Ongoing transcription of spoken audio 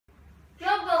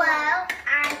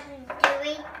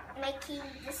see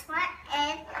this one,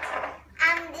 and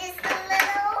it's the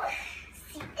little,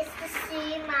 it's the C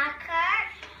marker.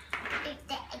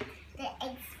 The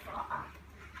eggs fall off.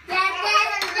 Yeah,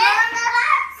 there's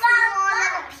small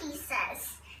little pieces.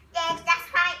 That's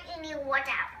why you need to watch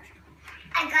out.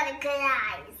 I got a good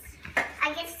eyes.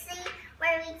 I can see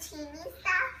very teeny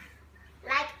stuff.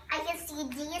 Like I can see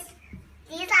these.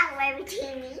 These are very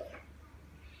teeny.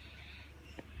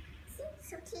 See,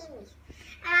 so teeny.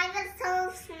 And I got so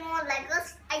small Legos.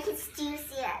 I can still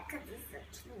see it because it's so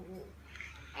teeny.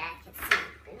 And I can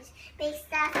see big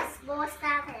stuff and small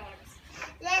stuff.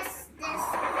 Let's put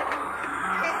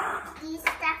these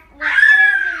stuff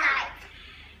wherever we like.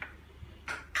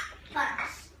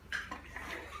 First.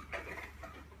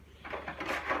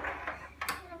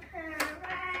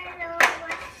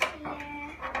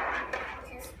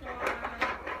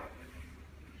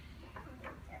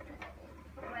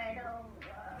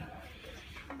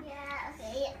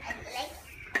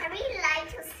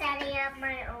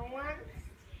 My own one,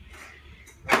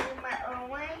 my own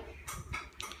way,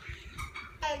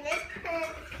 and let's put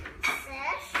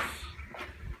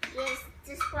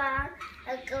this one.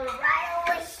 I'll go right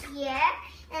over here,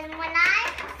 and when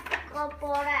I go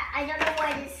border, I don't know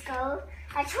where this goes.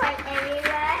 I try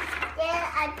everywhere. Then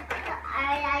I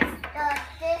start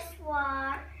this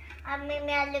one.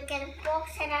 Maybe I look at the box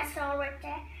and I saw it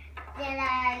there. Then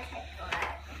I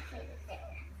put it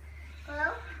there.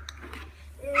 Hello.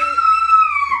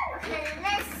 Okay,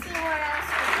 let's see what else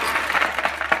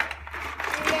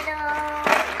we got.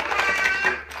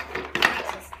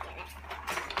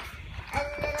 A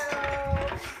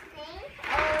little thing.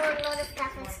 Oh, a lot of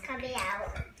stuff is coming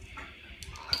out.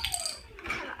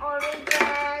 Some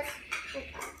oranges, the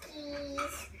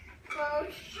cookies. Well,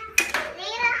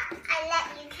 later I let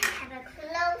you have a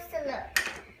closer look.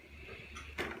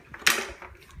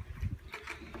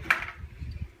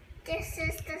 This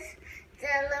is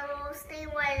the little thing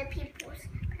where the people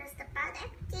press the button.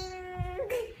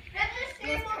 Ding.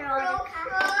 Let's put all the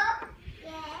color.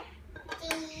 Yeah.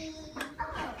 Ding.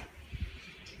 Okay.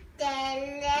 Then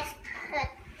let's put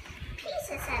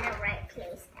pieces in the right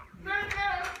place now.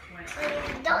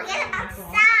 Don't get it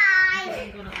outside.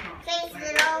 In case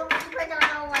little people don't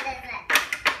know what it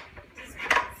is.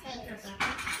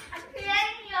 I'm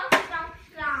playing your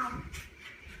song.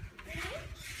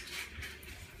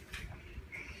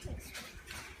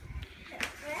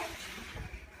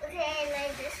 Okay,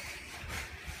 like this.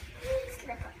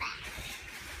 Slip it back.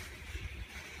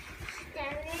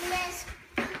 Then let's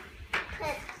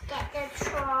get the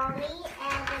trolley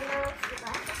and the little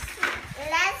bus.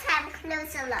 Let's have a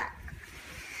closer look.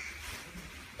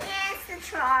 Here's the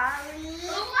trolley.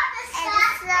 And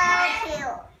it's so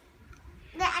cute.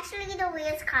 They're actually the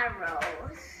wheels car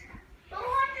rolls.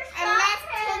 And let's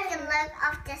take a look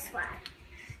of this one.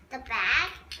 The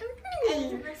bag. And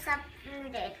you put some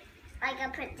food in. I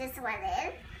can put this one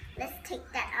in. Let's take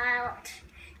that out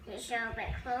and show a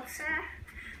bit closer.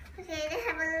 Okay, they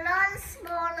have a lot of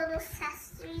small little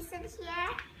accessories in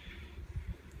here.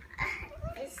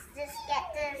 Let's just get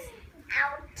this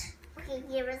out. Okay,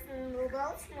 here is the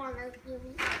noodles, small little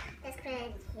baby. Let's put it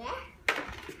in here.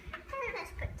 And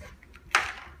let's put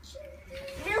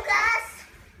Lucas!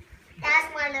 That's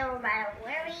my little rattle.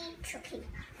 Very tricky.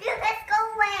 Lucas, go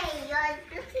away! You're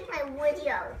looking at my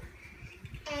video.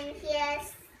 And here's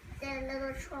the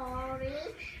little trolley.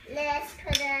 Let's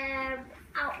put it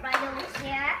out right over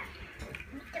here.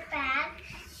 The bag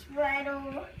right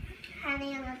over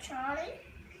hanging on the trolley.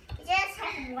 You just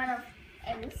have one of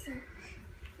everything.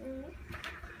 And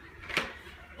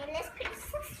let's put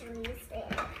accessories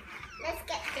there. Let's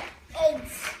get the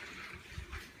eggs.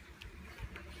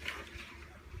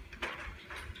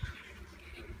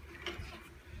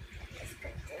 Let's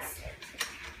put this in.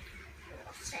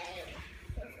 We'll say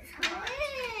this is hard.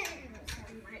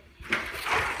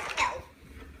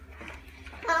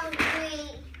 Hungry.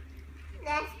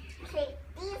 Let's take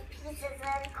these pieces in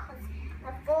because I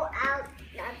fall out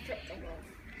and put them in.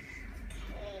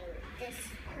 Okay, this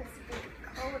must be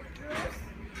cold juice.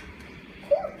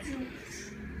 Cold juice.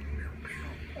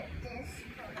 Put this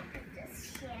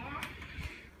here.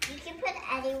 You can put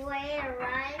anywhere,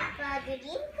 right? But you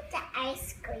need to put the ice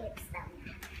cream stuff.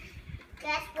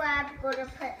 Guess where I'm going to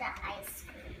put the ice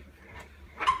cream?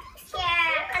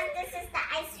 Here, because this is the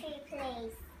ice cream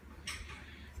place.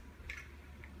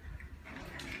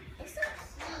 It's so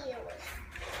cute.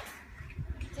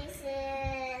 This is,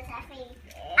 I think,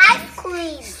 ice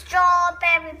cream.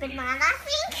 Strawberry banana, I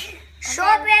think.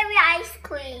 Strawberry ice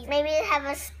cream. Maybe it have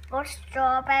a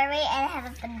strawberry and have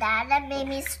a banana.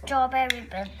 Maybe strawberry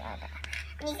banana.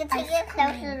 And you can take a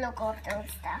closer look of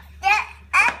those stuff.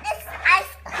 And this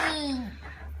ice cream.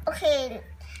 Okay,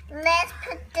 let's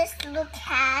put this little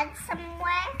cat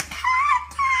somewhere.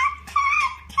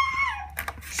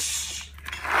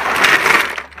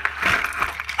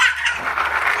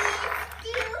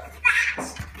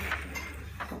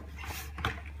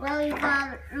 Well, we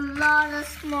got a lot of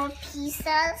small pieces.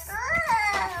 Oh,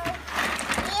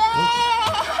 yay!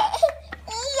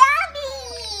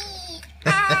 Yummy!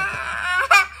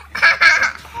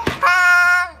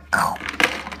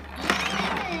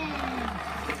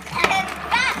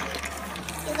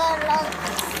 You got a lot of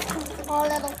small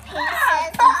little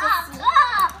pieces.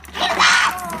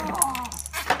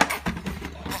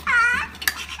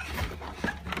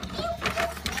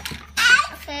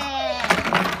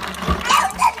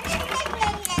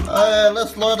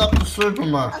 Let's load up the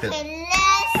supermarket. Okay,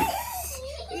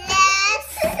 let's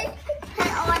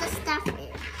put all the stuff in.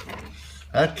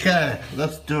 Okay,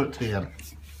 let's do it together.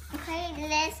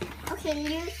 Okay,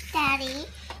 Luke, Daddy.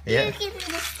 Yeah. You give me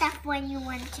the stuff when you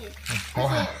want to.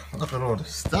 Wow, look at all the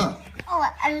stuff. Oh,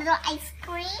 a little ice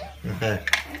cream. Okay.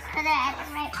 Let's put it at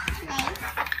the right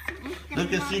place.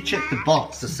 Lucas, you check the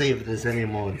box to see if there's any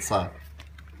more inside.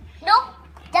 Nope,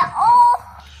 they're all.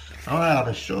 Oh, wow,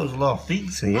 there sure is a lot of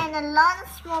things here. And a lot of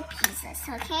small pieces,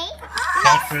 okay?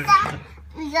 Catherine.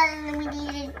 We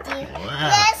need to do. Wow.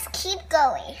 Let's keep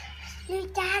going. Your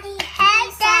daddy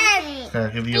has something. So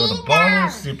I'll give you all the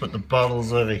bottles. You put the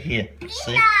bottles over here.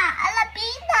 See?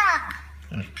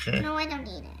 Okay. No, I don't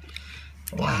need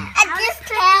it. Wow. I just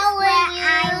tell where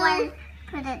I want to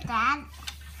put it, Dad.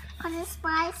 Because it's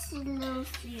spicy little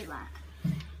flavor.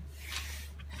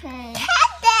 Okay.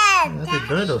 I didn't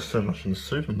know there was so much in the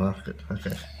supermarket.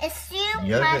 Okay. It's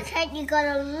supermarket. You got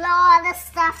a lot of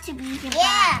stuff to be here.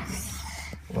 Yes.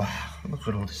 Wow, look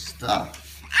at all this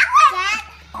stuff. Dad.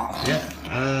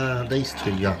 Yeah, these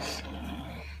two, yes.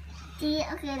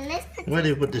 Okay, let's put. Where do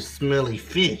you put the smelly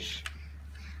fish?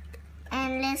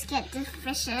 And let's get the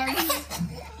fishes.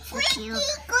 Squeaky,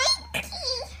 squeaky.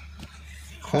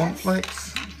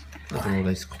 Cornflakes. Look at all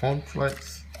these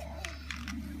cornflakes.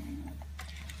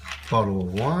 Bottle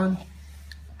of wine.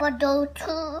 Bottle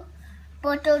two.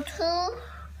 Bottle two.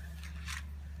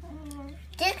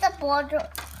 This is a bottle.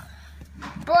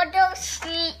 Bottle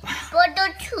three.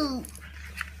 Bottle two.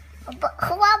 What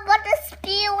the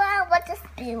spill? What the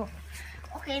spill?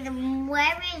 Okay, the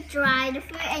very dry the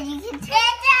fruit, and you can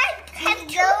take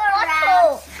two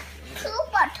bottles. Two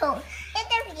bottles.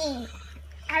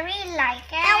 I really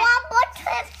like it. And one bottle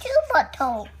has two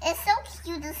bottles. It's so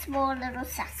cute, the small little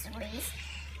accessories.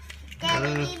 Then you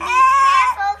need to be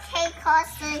careful, okay,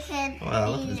 cause they can Wow,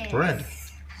 look at this bread.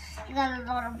 We got a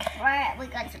lot of bread. We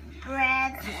got some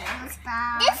bread and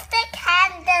stuff. This is the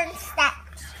candle snacks.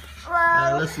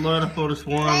 Let's load up all this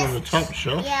wine on the top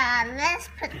shelf. Yeah, let's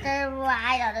put the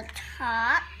wine on the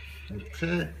top.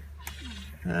 Okay.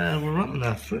 We're running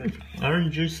out of food.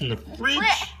 Orange juice in the fridge.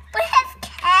 We have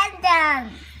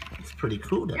candles. It's pretty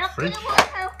cool, that fridge.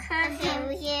 Okay,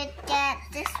 we can get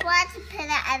this one to put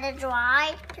it at a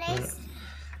dry place.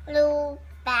 Little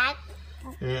bag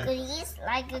of goodies,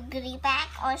 like a goodie bag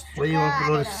or sugar. Where do you want to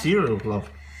put all the cereal, love?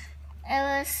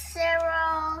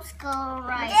 Cereals go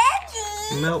right.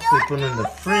 Daddy, Milk we put in the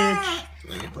fridge.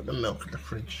 Let me put the milk in the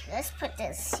fridge. Let's put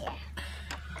this here.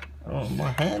 Oh,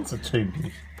 my hands are too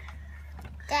big.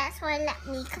 That's why let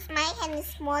me, because my hand is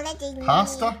smaller than me.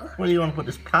 Pasta? Where do you want to put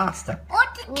this pasta? Or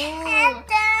the candles.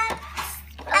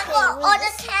 Okay, or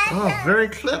the candles. Oh, very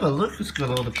clever. Look, it's got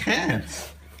all the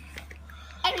cans.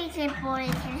 Everything boy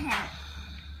can have.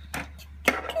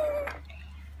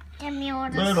 Give me all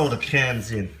Load all the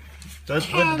cans in. Where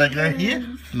did they go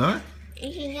here? No?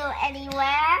 You can go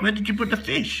anywhere. Where did you put the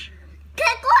fish?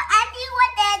 Can go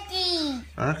anywhere,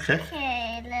 Daddy. Okay.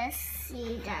 Okay, let's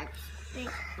see that. Big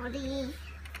body,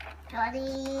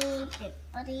 big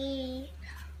body.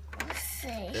 Let's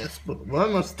see. Let's put, we're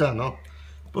almost done. I'll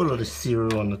put all the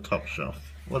cereal on the top shelf.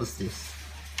 What is this?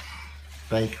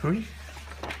 Bakery?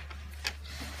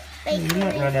 You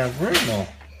might run out of room now.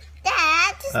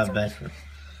 Dad, just Bakery.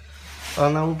 Oh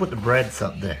no, we'll put the breads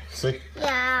up there. See?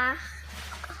 yeah.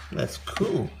 That's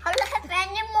cool. I don't have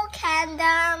any more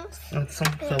candles. And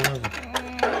some fell over.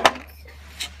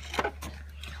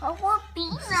 Oh, what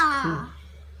pizza?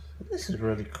 This is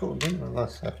really cool. I didn't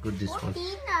realize how good this was.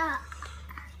 Pizza.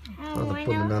 I'll put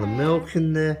another milk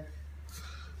in there.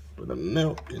 Put the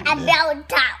milk in there. About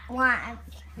that one.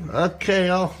 Okay,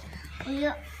 Yeah.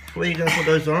 where are you going to put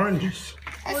those oranges?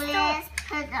 Let's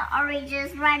put the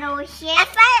oranges right over here. I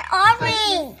find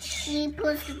orange. It's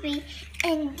supposed to be,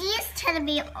 and these tend to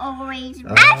be orange.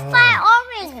 Oh. I find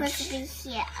orange. It's supposed to be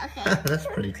here. Okay. That's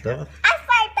pretty clever. I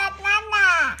find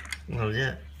banana. Oh,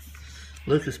 yeah.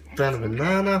 Lucas found a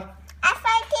banana. I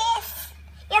find this.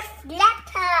 It's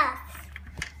lettuce.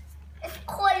 It's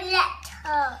called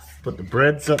lettuce. Put the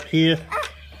breads up here. Daddy,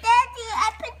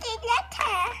 I put the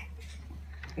lettuce.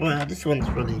 Wow, this one's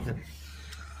really good.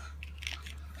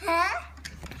 Huh?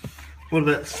 What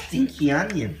about stinky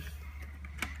onion?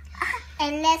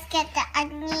 And let's get the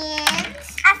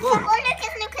onions. I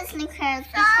forgot, Lucas. Be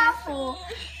careful.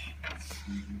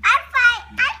 I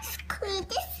find ice cream.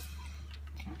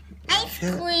 Ice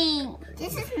cream.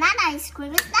 This is not ice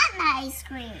cream. It's not ice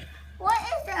cream. What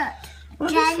is it?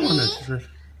 What Jelly. is it?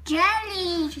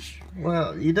 Jelly.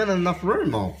 Well, you don't have enough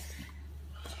room, Mom.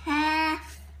 Yeah,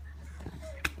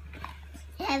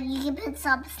 you can put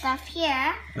some stuff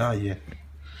here. Oh, yeah.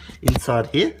 Inside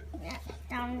here?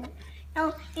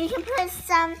 No, you can put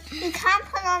some. You can't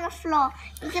put on the floor.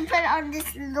 You can put it on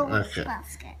this little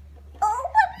basket. Oh,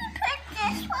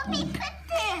 let me put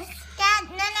this. Dad,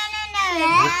 no.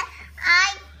 Dad,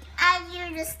 I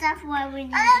do the stuff where we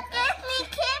need. Oh, give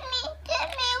me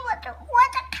what the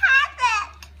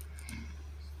carrot.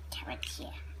 Carrot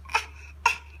here.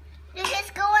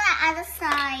 Let's go on the other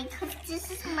side, because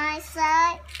this is my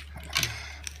side.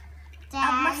 Dad.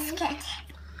 A musket.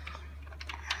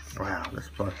 Wow, let's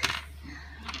play.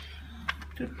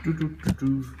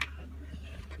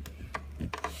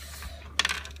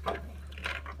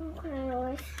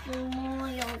 More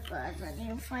yogurt. I need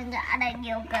to find the other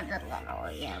yogurt, the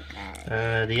little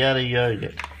yogurt. The other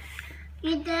yogurt.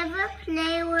 You never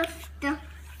play with the.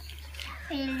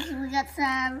 We got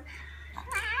some.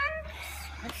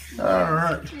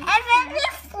 Alright. And then we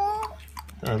full.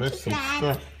 Oh, there's some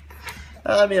stuff.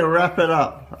 Let me wrap it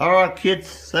up. Alright, kids,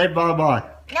 say bye-bye.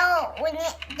 No,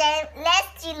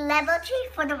 let's do level 3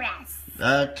 for the rest.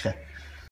 Okay.